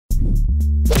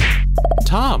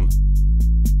Tom.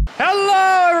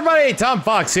 Hello, everybody! Tom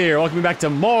Fox here. Welcome back to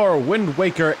more Wind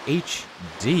Waker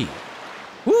HD.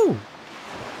 Woo!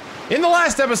 In the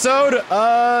last episode,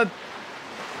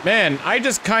 man, I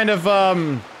just kind of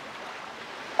went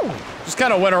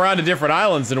around to different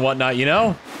islands and whatnot, you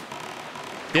know?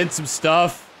 Did some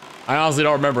stuff. I honestly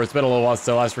don't remember. It's been a little while since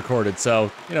I last recorded,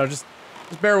 so, you know, just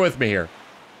bear with me here.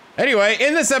 Anyway,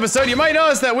 in this episode, you might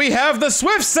notice that we have the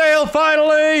Swift Sail,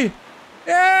 finally!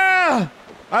 Yeah!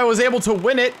 I was able to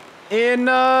win it in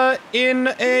a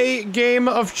game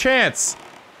of chance,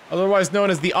 otherwise known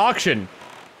as the auction.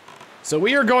 So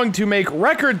we are going to make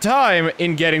record time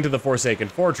in getting to the Forsaken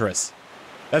Fortress.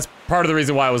 That's part of the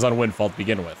reason why I was on Windfall to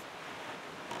begin with.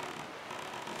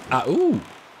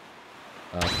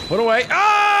 Put away.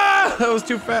 Ah! That was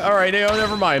too fast. All right,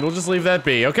 never mind. We'll just leave that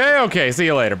be. Okay, okay. See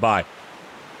you later. Bye.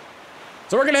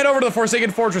 So we're gonna head over to the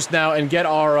Forsaken Fortress now and get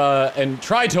our, and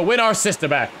try to win our sister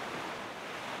back.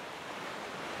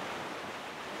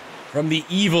 From the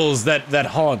evils that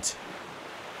haunt.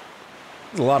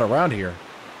 There's a lot around here.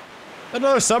 Is that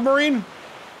another submarine?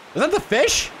 Is that the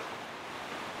fish?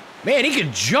 Man, he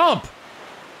can jump.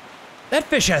 That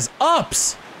fish has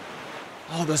ups.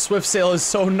 Oh, the Swift Sail is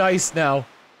so nice now.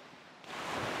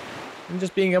 And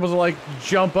just being able to, like,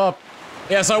 jump up.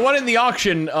 Yeah, so I won it in the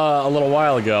auction, a little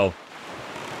while ago.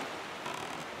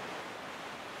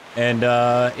 And,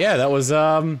 yeah, that was,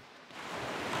 I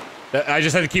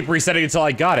just had to keep resetting until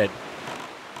I got it.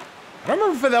 I don't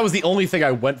remember if that was the only thing I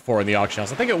went for in the auction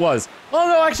house. I think it was. Oh,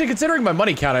 no, actually, considering my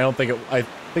money count, I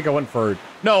think I went for...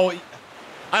 No,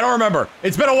 I don't remember.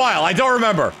 It's been a while. I don't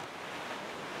remember.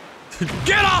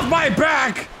 Get off my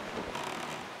back!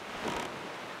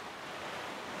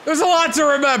 There's a lot to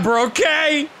remember,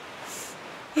 okay?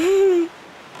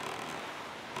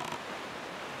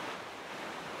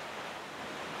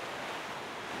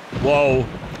 Whoa.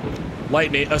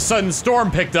 Lightning. A sudden storm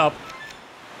picked up.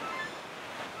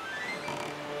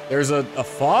 There's a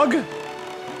fog?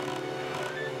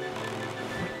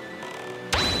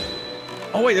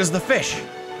 Oh wait, there's the fish.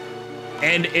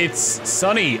 And it's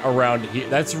sunny around here.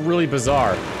 That's really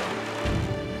bizarre.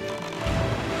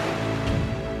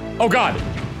 Oh god.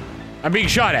 I'm being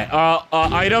shot at.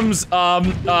 Items,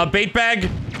 bait bag,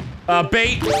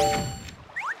 bait.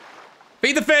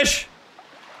 Feed the fish.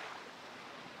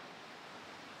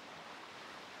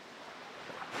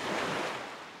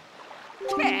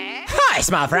 Hi,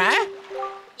 small fry.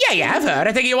 Yeah, I've heard.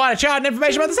 I think you want a chart and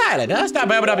information about this island, huh? Stop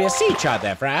opening up your sea chart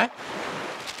there, Fry.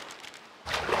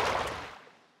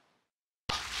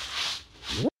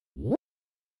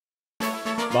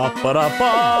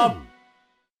 Ba-ba-da-ba.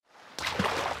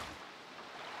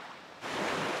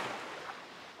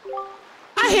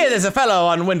 I hear there's a fellow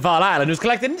on Windfall Island who's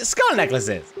collecting skull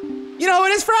necklaces. You know who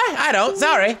it is, Fry? I don't,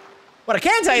 sorry. What I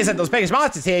can tell you is that those piggish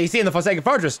monsters here you see in the Forsaken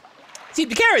Fortress seem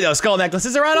to carry those skull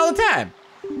necklaces around all the time.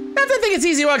 Not that I think it's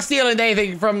easy work stealing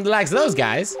anything from the likes of those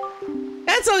guys.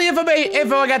 That's all the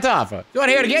info I got to offer. If you want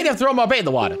to hear it again, you have to throw more bait in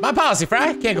the water. My policy,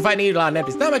 Fry. Can't go fight an eagle on an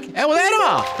empty stomach, and we'll end them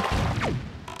all.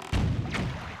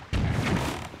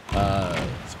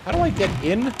 So how do I get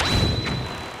in? I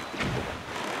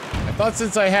thought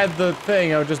since I had the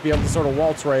thing, I would just be able to sort of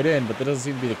waltz right in, but that doesn't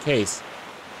seem to be the case.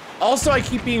 Also, I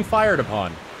keep being fired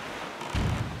upon.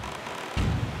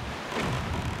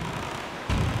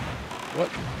 What?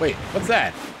 Wait, what's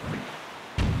that?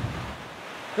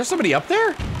 There's somebody up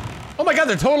there? Oh my god,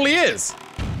 there totally is!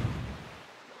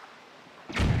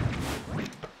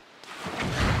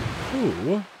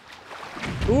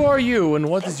 Who are you and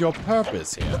what is your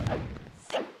purpose here?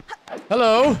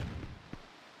 Hello?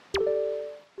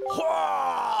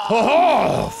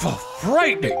 Oh,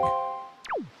 frightening!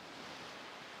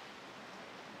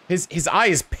 His eye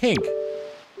is pink.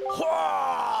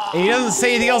 And he doesn't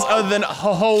say anything else other than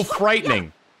ho-ho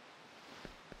frightening.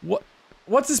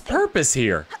 What's his purpose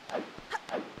here?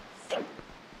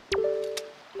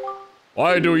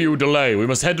 Why do you delay? We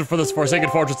must head for this Forsaken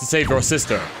Fortress to save your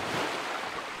sister.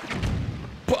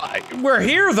 But we're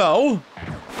here, though.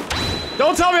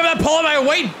 Don't tell me I'm not pulling my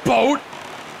weight, boat.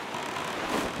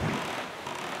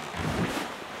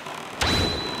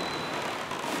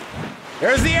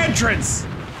 There's the entrance.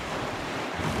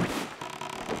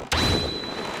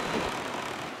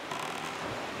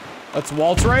 Let's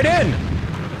waltz right in.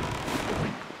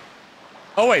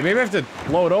 Oh wait, maybe I have to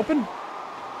blow it open?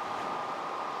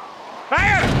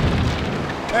 Fire!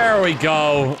 There we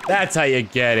go. That's how you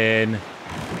get in.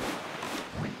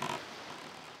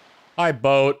 Hi,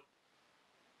 boat.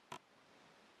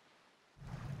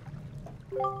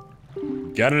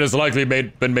 Ganon has likely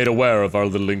been made aware of our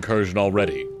little incursion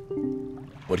already.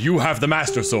 But you have the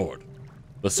Master Sword.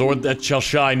 The sword that shall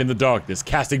shine in the darkness,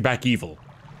 casting back evil.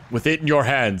 With it in your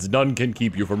hands, none can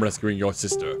keep you from rescuing your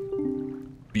sister.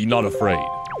 Be not afraid.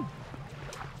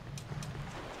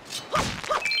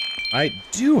 I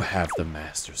do have the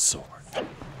Master Sword.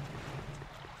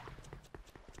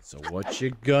 So what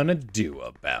you gonna do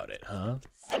about it, huh?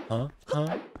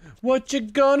 Huh? What you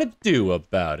gonna do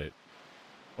about it?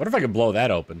 What if I could blow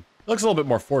that open? It looks a little bit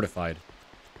more fortified.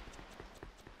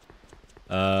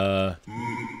 A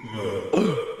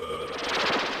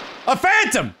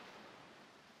phantom!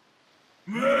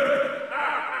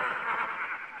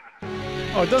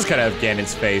 Oh, it does kind of have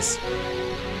Ganon's face.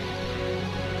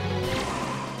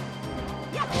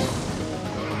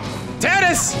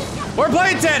 Tennis! We're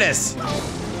playing tennis!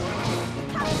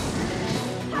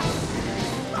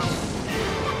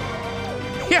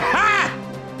 Yeah!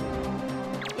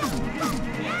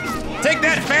 Take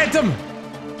that, Phantom!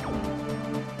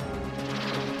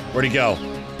 Where'd he go?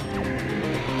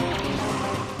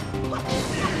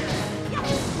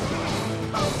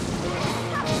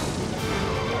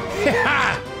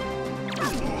 Yeah!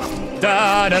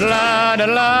 Da da da da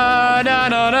da da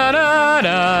da da da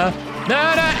da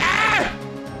da da. Ah!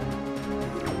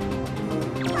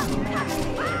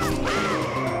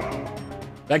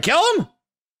 Did I kill him?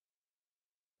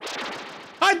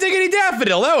 Hot diggity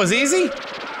daffodil, that was easy.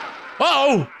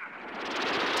 Uh-oh!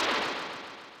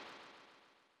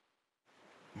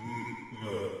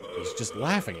 He's just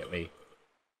laughing at me.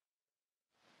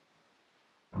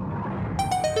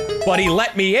 But he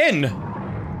let me in!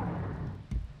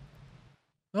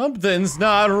 Something's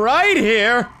not right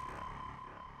here!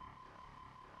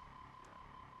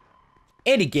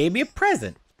 And he gave me a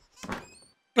present.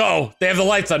 Oh, they have the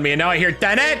lights on me and now I hear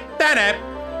da-da, da-da.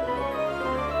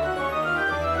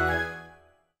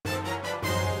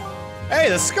 Hey,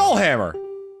 the skull hammer!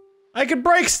 I can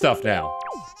break stuff now.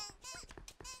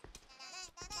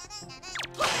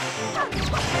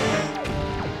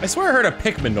 I swear I heard a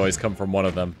Pikmin noise come from one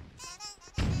of them.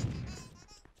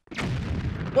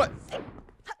 What?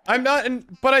 I'm not in,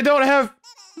 but I don't have,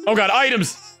 oh god,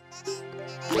 items!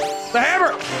 The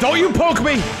hammer! Don't you poke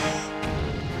me!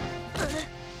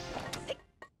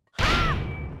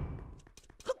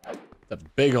 The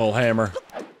big ol' hammer.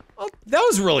 Oh, that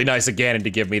was really nice of Ganon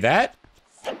to give me that.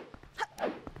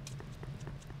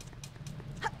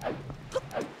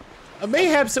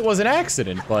 Mayhaps it was an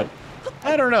accident, but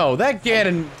I don't know. That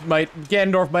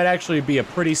Ganondorf might actually be a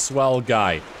pretty swell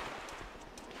guy.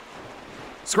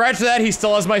 Scratch that, he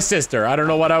still has my sister. I don't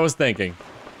know what I was thinking.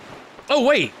 Oh,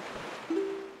 wait.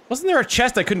 Wasn't there a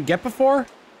chest I couldn't get before?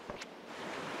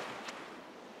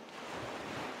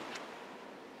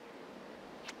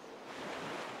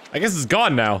 I guess it's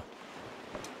gone now.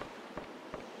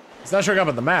 It's not showing up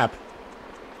on the map.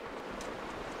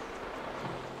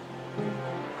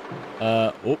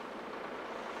 Oh.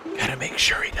 Gotta make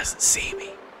sure he doesn't see me.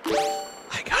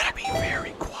 I gotta be very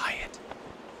quiet.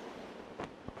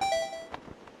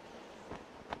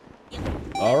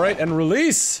 All right, and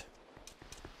release.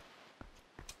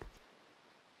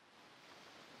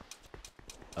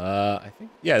 I think,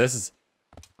 yeah, this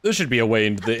should be a way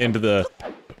into the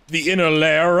inner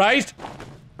lair, right?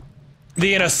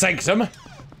 The inner sanctum.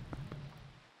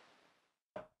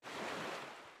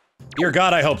 Dear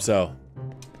God, I hope so.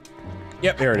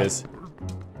 Yep, here it is.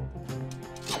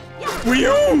 Were you?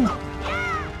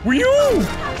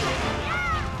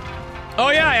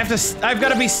 Oh yeah, I've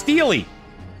gotta be steely.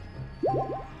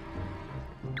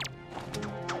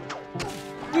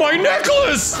 My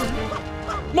necklace!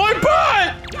 My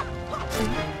butt!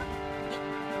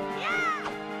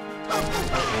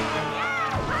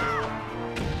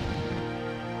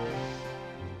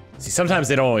 See, sometimes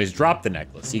they don't always drop the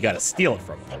necklace. You gotta steal it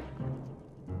from them.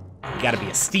 You gotta be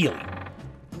a steely.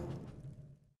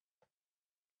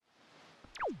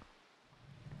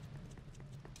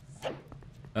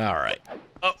 All right,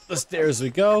 up the stairs we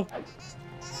go.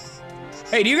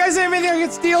 Hey, do you guys have anything I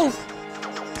can steal?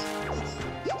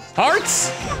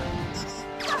 Hearts?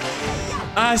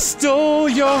 I stole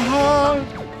your heart.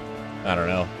 I don't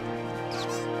know.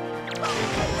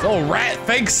 Little rat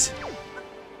thinks.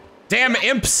 Damn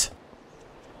imps.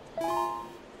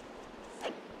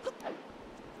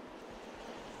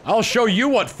 I'll show you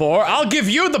what for. I'll give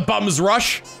you the bum's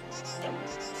rush.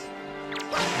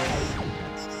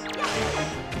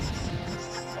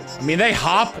 I mean, they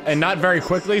hop and not very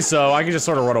quickly, so I can just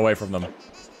sort of run away from them.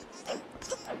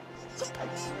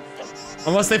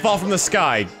 Unless they fall from the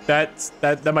sky.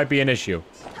 That might be an issue.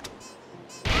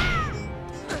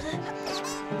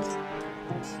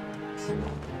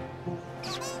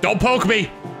 Don't poke me!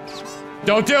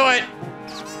 Don't do it!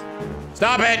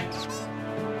 Stop it!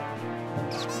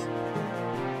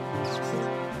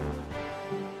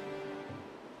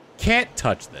 can't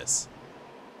touch this.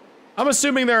 I'm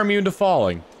assuming they're immune to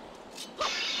falling.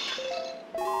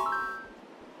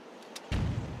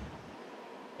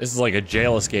 This is like a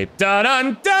jail escape.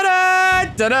 Da-dun, da-da,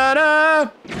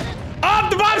 da-da-da. Oh,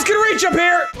 the bombs can reach up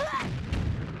here!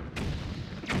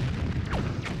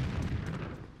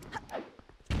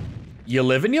 You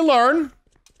live and you learn.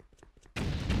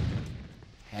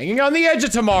 Hanging on the edge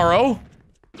of tomorrow.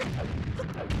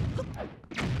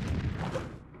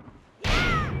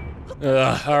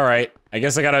 Ugh, all right. I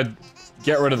guess I gotta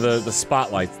get rid of the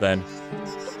spotlights then.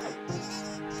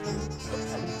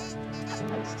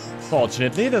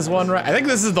 Fortunately, there's one right. I think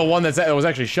this is the one that was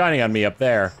actually shining on me up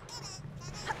there.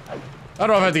 I don't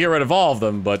know if I have to get rid of all of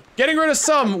them, but getting rid of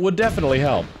some would definitely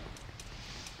help.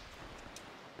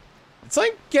 Did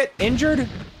something get injured?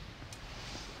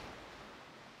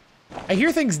 I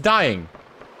hear things dying.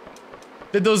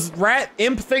 Did those rat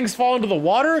imp things fall into the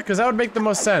water? Because that would make the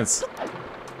most sense.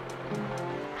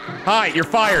 Hi, you're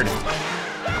fired.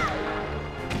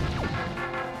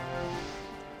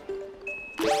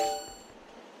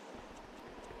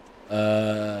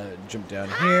 Jump down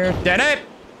here. Dead it!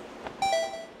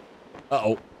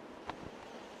 Uh-oh.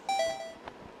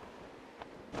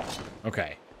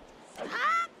 Okay.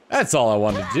 That's all I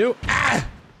wanted to do. Ah!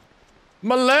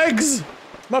 My legs!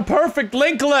 My perfect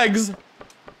Link legs!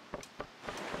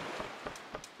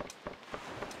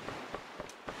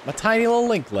 My tiny little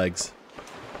Link legs.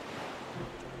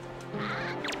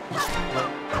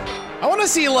 I want to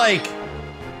see, like,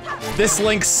 this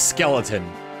Link's skeleton.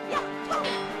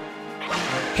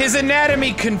 His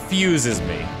anatomy confuses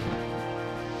me.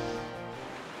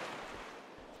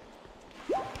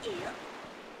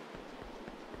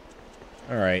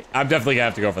 Alright, I'm definitely gonna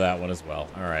have to go for that one as well.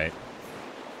 Alright.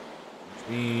 Which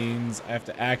means I have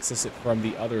to access it from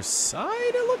the other side,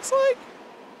 it looks like?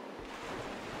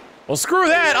 Well, screw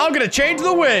that! I'm gonna change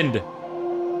the wind!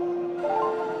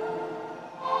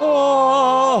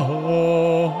 Oh.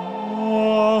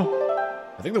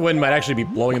 I think the wind might actually be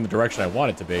blowing in the direction I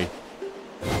want it to be.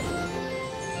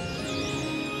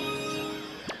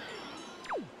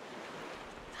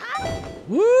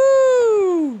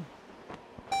 Woo!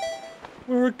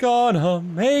 We're gonna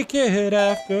make it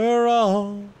after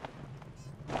all.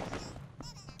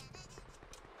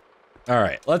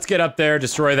 Alright, let's get up there,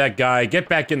 destroy that guy, get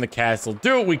back in the castle,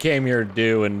 do what we came here to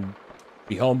do, and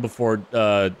be home before,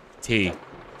 tea.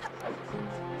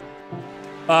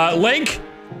 Link?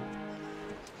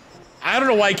 I don't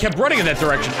know why he kept running in that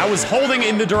direction. I was holding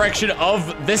in the direction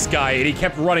of this guy, and he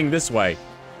kept running this way.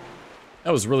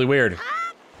 That was really weird.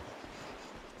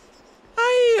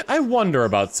 I wonder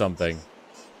about something.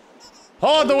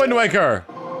 Hold the Wind Waker!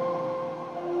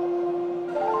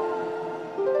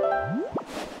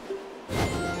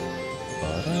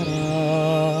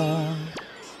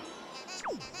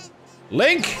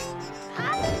 Link!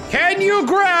 Can you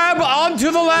grab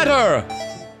onto the ladder?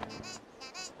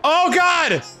 Oh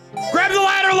God! Grab the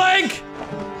ladder, Link!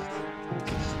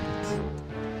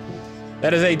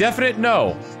 That is a definite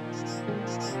no.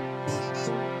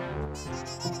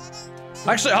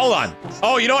 Actually, hold on.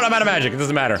 Oh, you know what? I'm out of magic. It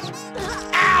doesn't matter.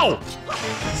 Ow!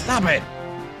 Stop it.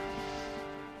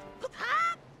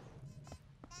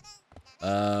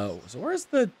 So where's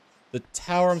the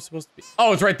tower I'm supposed to be?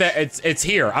 Oh, it's right there. It's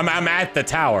here. I'm at the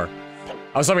tower.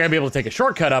 I was hoping I'd be able to take a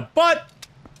shortcut up, but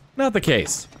not the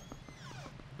case.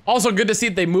 Also, good to see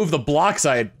that they moved the blocks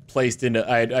I had placed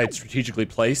into. I had strategically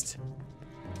placed.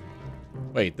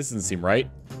 Wait, this doesn't seem right.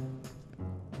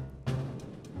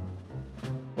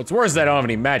 What's worse is I don't have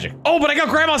any magic. Oh, but I got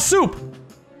Grandma's soup!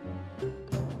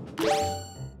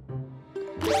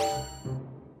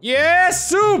 Yeah,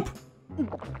 soup!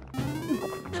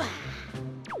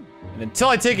 And until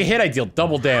I take a hit, I deal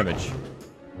double damage.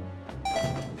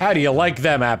 How do you like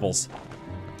them apples?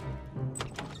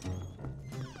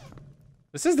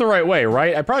 This is the right way,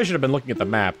 right? I probably should have been looking at the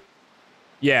map.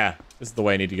 Yeah, this is the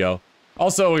way I need to go.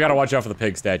 Also, we gotta watch out for the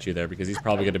pig statue there because he's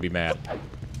probably gonna be mad.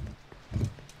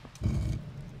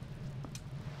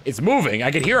 It's moving.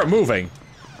 I can hear it moving.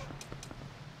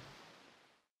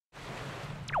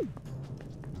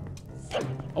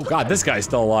 Oh God, this guy's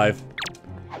still alive.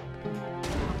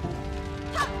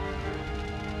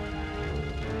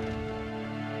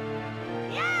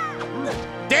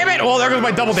 Damn it! Well, there goes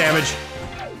my double damage.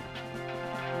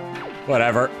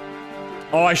 Whatever.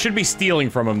 Oh, I should be stealing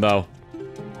from him, though.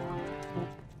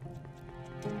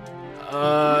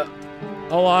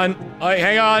 Hold on. Alright,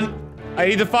 hang on. I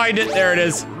need to find it. There it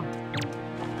is.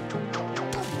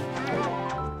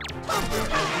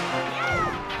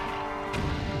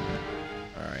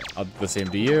 Alright, I'll do the same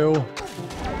to you.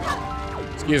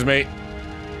 Excuse me.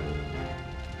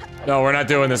 No, we're not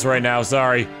doing this right now,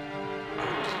 sorry.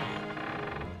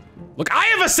 Look, I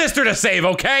have a sister to save,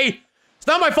 okay? It's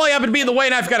not my fault you happen to be in the way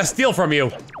and I've got to steal from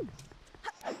you.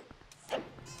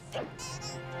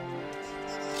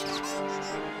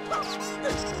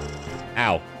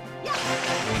 Ow.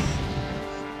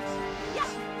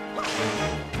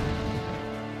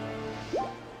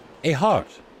 A heart.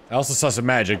 I also saw some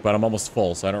magic, but I'm almost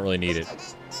full, so I don't really need it.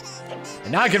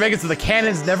 And now I can make it so the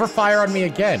cannons never fire on me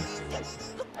again.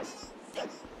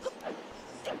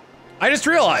 I just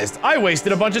realized I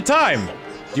wasted a bunch of time.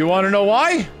 Do you want to know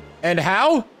why? And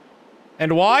how?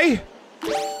 And why?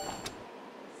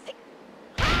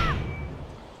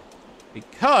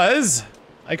 Because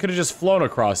I could have just flown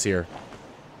across here.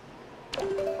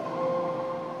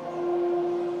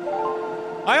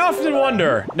 I often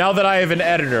wonder, now that I have an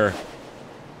editor,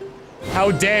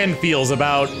 how Dan feels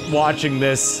about watching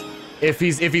this if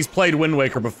he's played Wind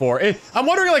Waker before. I'm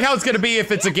wondering like how it's gonna be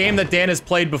if it's a game that Dan has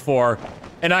played before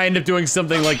and I end up doing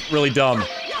something like really dumb.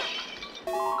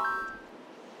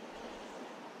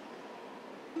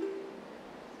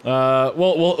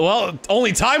 Well,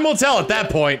 only time will tell at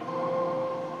that point.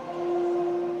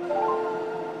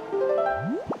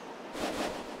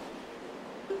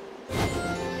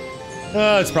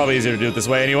 It's probably easier to do it this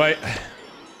way anyway.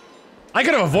 I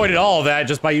could have avoided all of that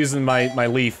just by using my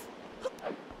leaf.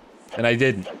 And I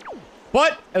didn't.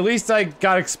 But, at least I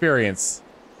got experience.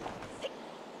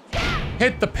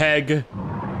 Hit the peg.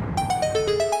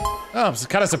 Oh, I'm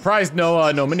kind of surprised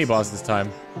no mini-boss this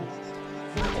time.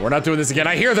 We're not doing this again.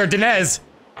 I hear they're Dinez.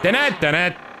 Danet,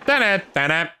 danet, danet,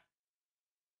 danet.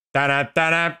 Danet,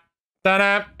 danet,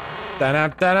 danet.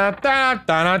 Danet, danet, danet,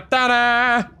 danet,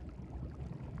 danet.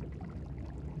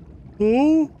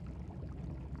 Ooh.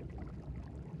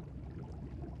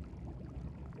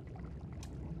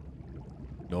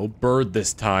 No bird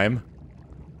this time.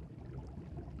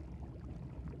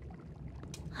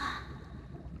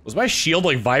 Was my shield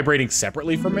like vibrating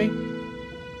separately from me?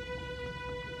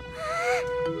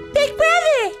 Big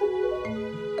brother!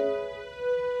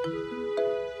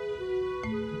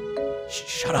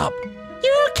 Shut up.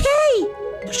 You're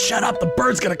okay! Shut up, the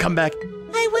bird's gonna come back.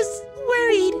 I was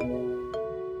worried.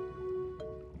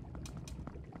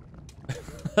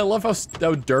 I love how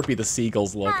derpy the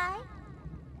seagulls look. Hi.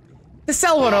 The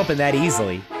cell won't open that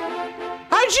easily.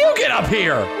 How'd you get up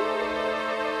here?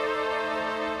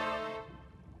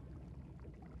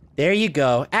 There you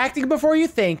go, acting before you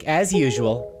think, as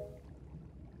usual.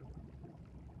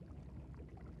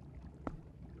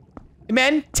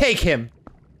 Men, take him.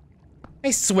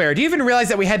 I swear, do you even realize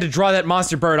that we had to draw that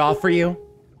monster bird off for you?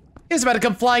 He was about to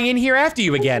come flying in here after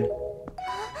you again.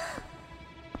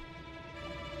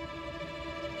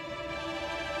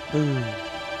 Ooh.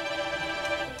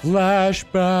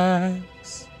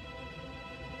 Flashbacks.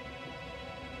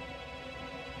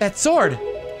 That sword.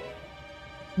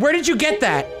 Where did you get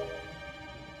that?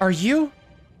 Are you?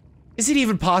 Is it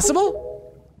even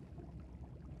possible?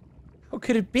 How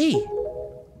could it be?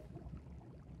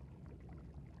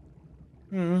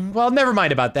 Well, never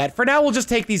mind about that. For now, we'll just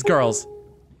take these girls.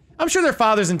 I'm sure their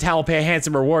fathers in town will pay a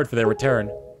handsome reward for their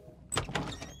return.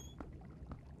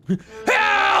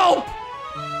 Help!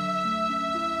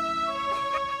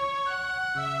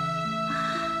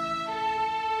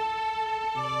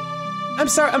 I'm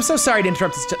so sorry to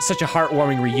interrupt such a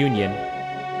heartwarming reunion.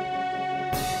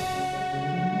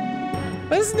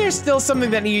 But isn't there still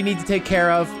something that you need to take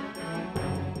care of?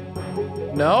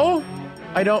 No?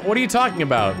 I don't. What are you talking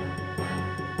about?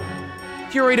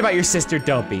 If you're worried about your sister,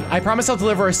 don't be. I promise I'll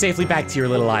deliver her safely back to your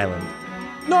little island.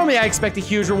 Normally, I expect a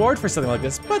huge reward for something like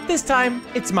this, but this time,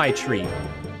 it's my treat.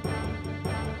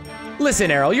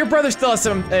 Listen, Errol, your brother still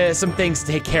has some things to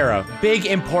take care of. Big,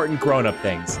 important, grown-up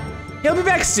things. He'll be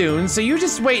back soon, so you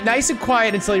just wait nice and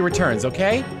quiet until he returns,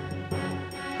 okay?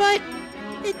 But,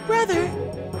 big brother...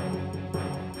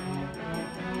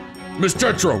 Miss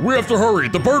Tetra, we have to hurry.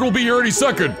 The bird will be here any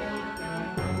second.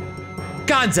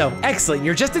 Gonzo, excellent,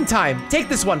 you're just in time. Take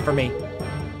this one for me.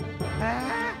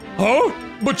 Huh?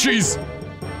 But she's...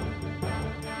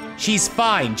 She's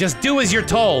fine, just do as you're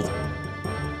told.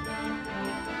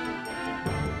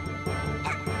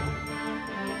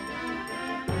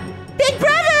 Big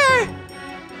brother!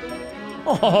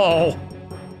 Oh.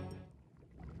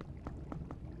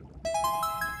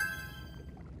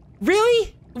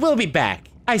 Really? We'll be back.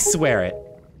 I swear it.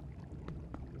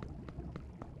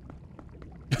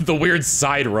 The weird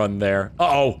side run there.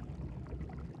 Uh-oh.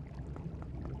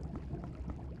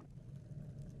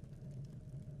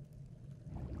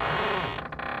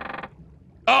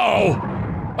 Uh-oh!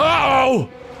 Uh-oh!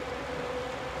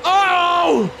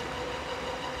 Uh-oh!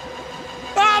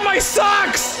 Ah, my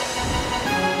socks!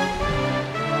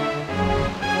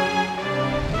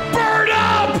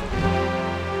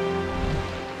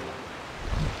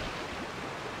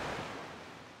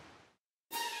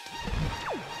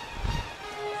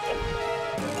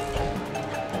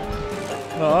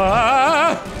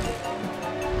 Ah!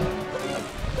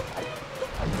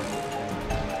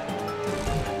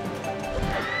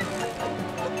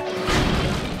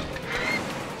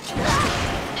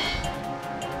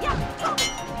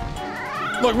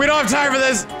 Look, we don't have time for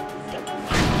this.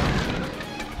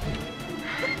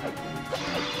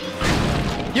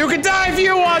 You can die if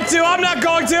you want to. I'm not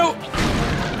going to.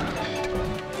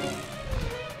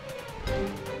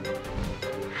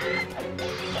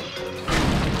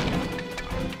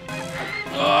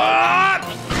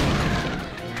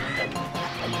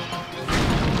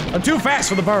 I'm too fast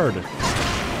for the bird.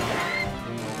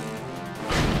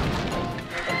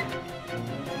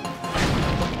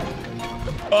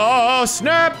 Oh,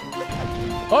 snap!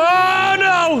 Oh,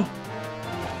 no!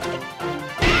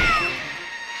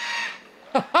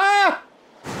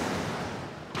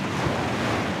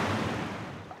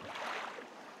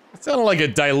 It sounded like a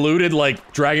diluted,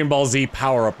 like, Dragon Ball Z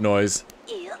power-up noise.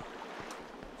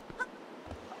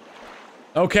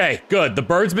 Okay, good. The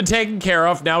bird's been taken care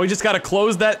of. Now we just gotta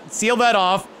close that, seal that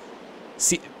off.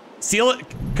 Seal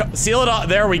it off.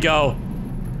 There we go.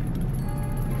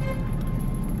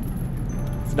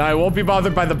 So now I won't be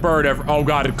bothered by the bird ever. Oh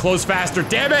god, it closed faster.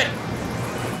 Damn it!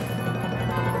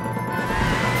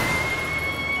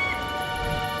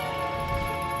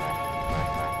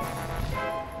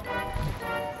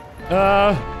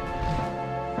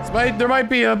 There might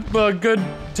be a good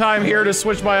time here to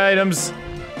switch my items.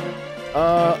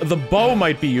 The bow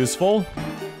might be useful.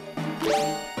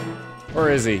 Where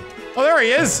is he? Oh, there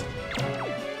he is!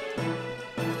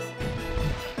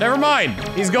 Never mind,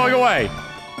 he's going away.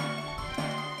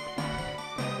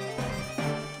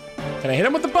 Can I hit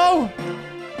him with the bow?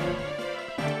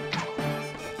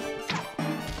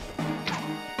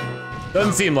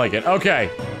 Doesn't seem like it, okay.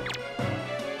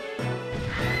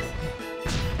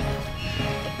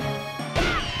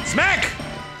 Smack!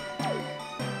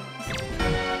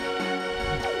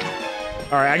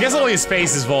 Alright, I guess only his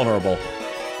face is vulnerable.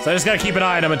 So I just gotta keep an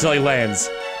eye on him until he lands.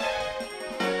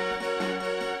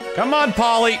 Come on,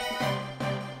 Polly!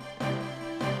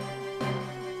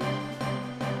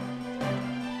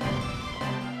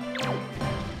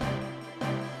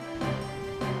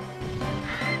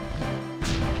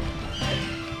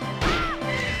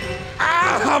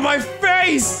 Ah, my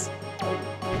face!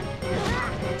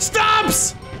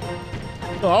 Stops!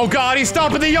 Oh god, he's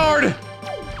stopping the yard!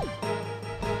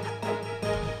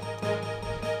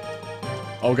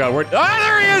 Oh god, where- ah,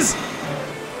 there he is!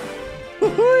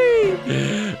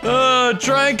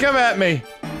 Try and come at me.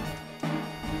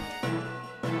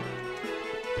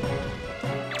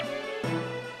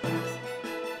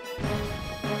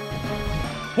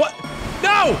 What?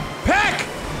 No! Peck!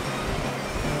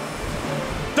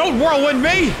 Don't whirlwind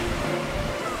me!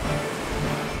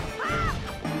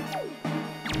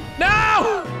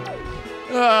 No!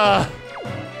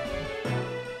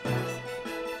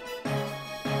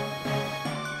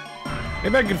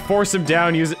 Maybe I could force him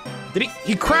down, use it. Did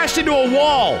he crashed into a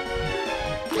wall!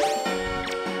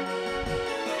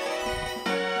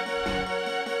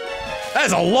 That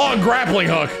is a long grappling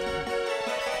hook!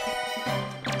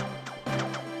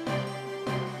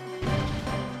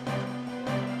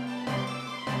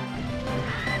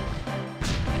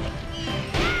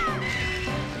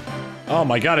 Oh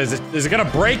my god, is it gonna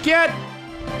break yet?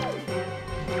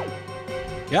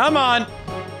 Come on!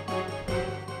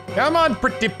 Come on,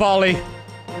 pretty Polly!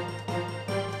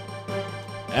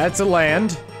 That's a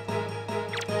land.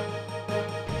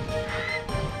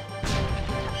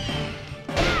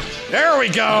 There we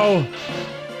go!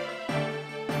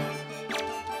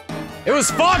 It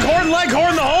was Foghorn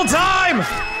Leghorn the whole time!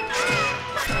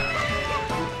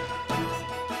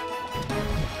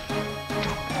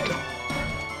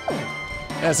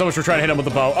 Yeah, so much for trying to hit him with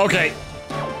the bow. Okay.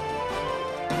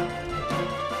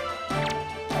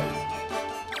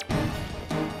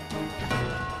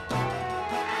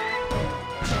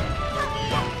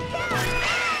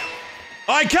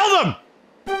 I killed him!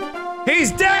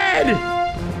 He's dead!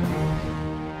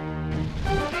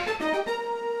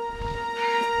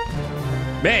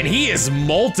 Man, he is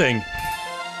molting.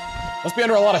 Must be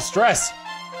under a lot of stress.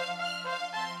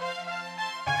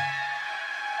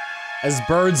 As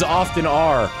birds often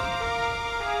are.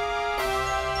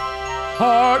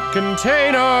 Heart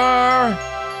container!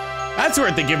 That's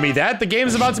where they give me that. The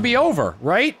game's about to be over,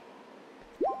 right?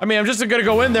 I mean, I'm just gonna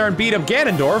go in there and beat up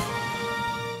Ganondorf.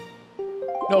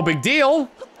 No big deal.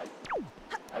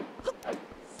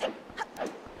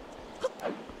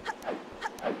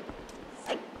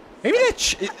 Maybe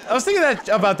that I was thinking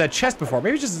about that chest before.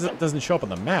 Maybe it just doesn't show up on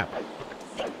the map.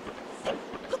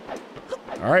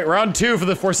 All right, round 2 for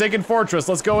the Forsaken Fortress.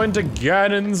 Let's go into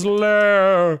Ganon's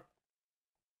lair.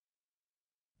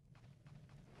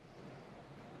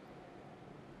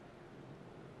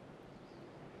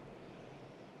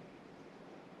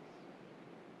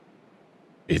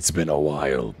 It's been a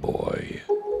while, boy.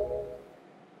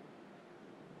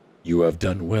 You have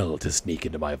done well to sneak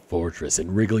into my fortress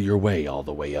and wriggle your way all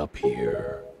the way up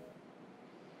here.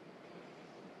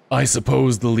 I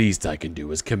suppose the least I can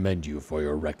do is commend you for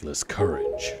your reckless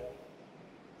courage.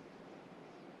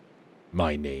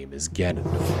 My name is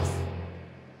Ganondorf.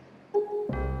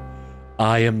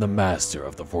 I am the master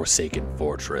of the Forsaken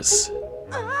Fortress.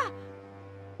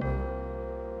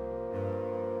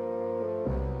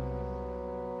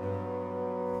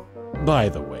 By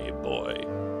the way, boy,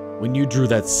 when you drew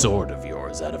that sword of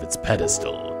yours out of its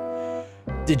pedestal,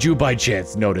 did you by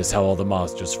chance notice how all the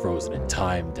monsters frozen in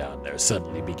time down there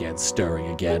suddenly began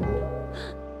stirring again?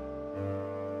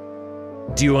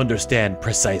 Do you understand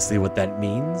precisely what that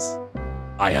means?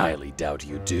 I highly doubt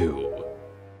you do.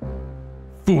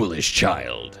 Foolish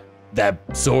child.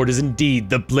 That sword is indeed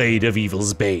the blade of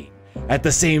evil's bane. At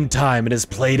the same time, it has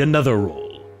played another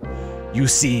role. You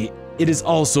see, it is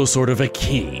also sort of a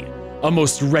key. A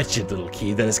most wretched little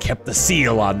key that has kept the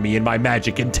seal on me and my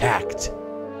magic intact.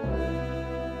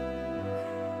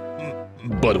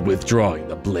 But withdrawing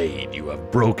the blade, you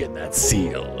have broken that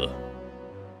seal.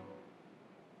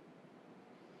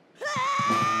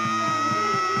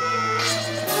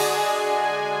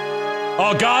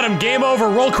 Oh, got him. Game over.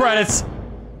 Roll credits.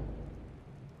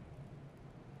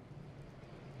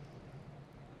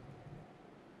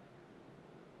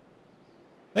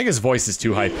 I think his voice is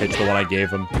too high-pitched, the one I gave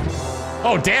him.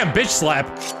 Oh, damn, bitch slap.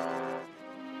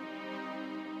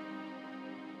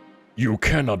 You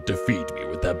cannot defeat me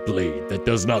with that blade that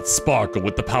does not sparkle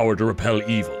with the power to repel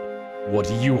evil.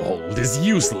 What you hold is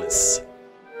useless.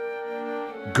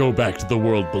 Go back to the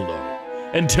world below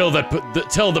and tell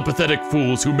the pathetic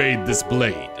fools who made this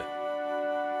blade.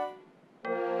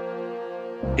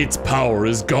 Its power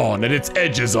is gone and its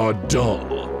edges are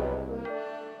dull.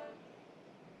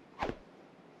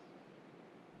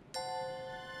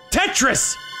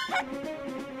 Tetris!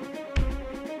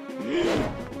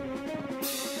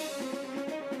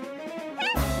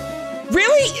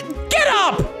 Really? Get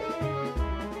up!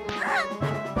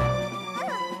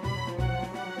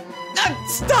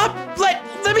 Stop!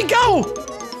 Let me go!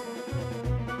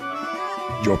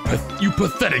 You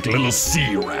pathetic little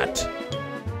sea rat.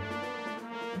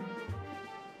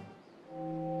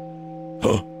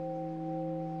 Huh?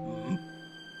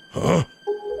 Huh?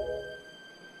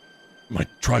 My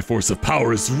Triforce of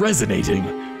Power is resonating.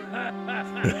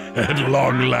 At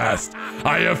long last,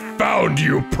 I have found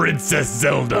you, Princess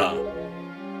Zelda.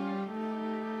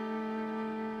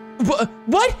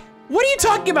 What? What are you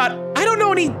talking about? I don't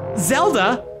know any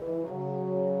Zelda.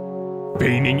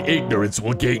 Feigning ignorance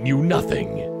will gain you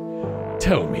nothing.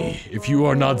 Tell me, if you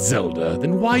are not Zelda,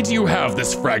 then why do you have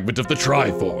this fragment of the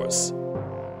Triforce?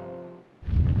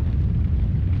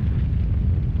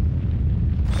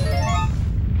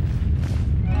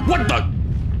 What the?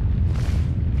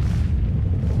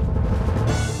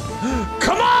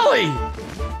 Kamali!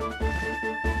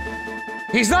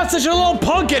 He's not such a little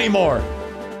punk anymore.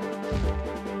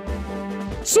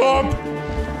 Stop!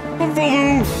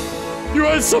 Valu! You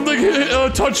had something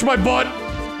touch my butt,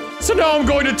 so now I'm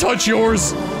going to touch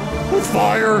yours with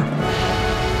fire.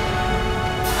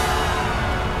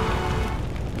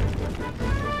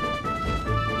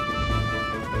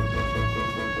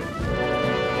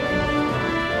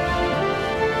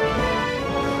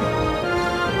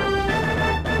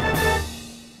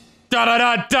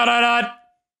 Da-da-da-da-da-da!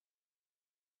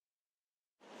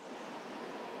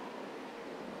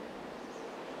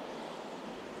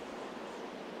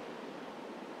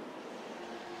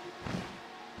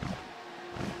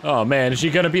 Oh man, is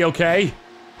she gonna be okay?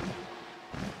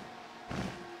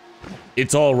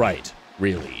 It's all right,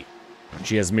 really.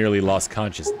 She has merely lost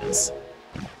consciousness.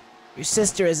 Your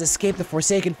sister has escaped the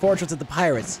Forsaken Fortress of the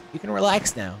pirates. You can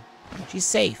relax now. She's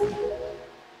safe.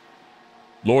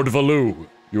 Lord Valu,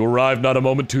 you arrived not a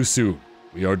moment too soon.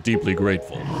 We are deeply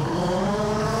grateful.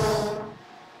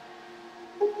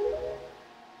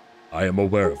 I am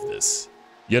aware of this.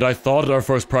 Yet I thought our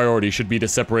first priority should be to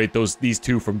separate these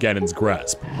two from Ganon's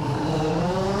grasp.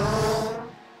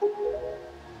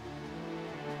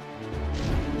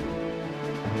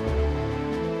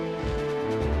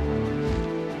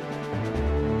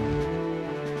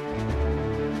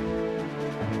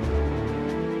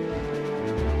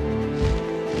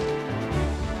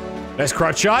 Nice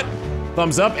crotch shot.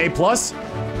 Thumbs up, A+.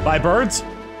 Bye, birds.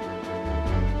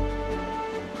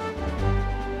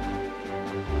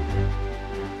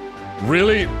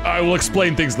 Really? I will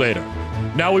explain things later.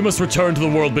 Now we must return to the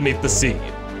world beneath the sea.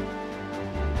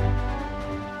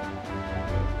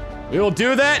 We will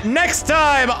do that next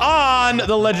time on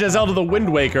The Legend of Zelda: The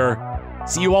Wind Waker.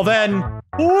 See you all then.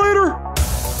 Later.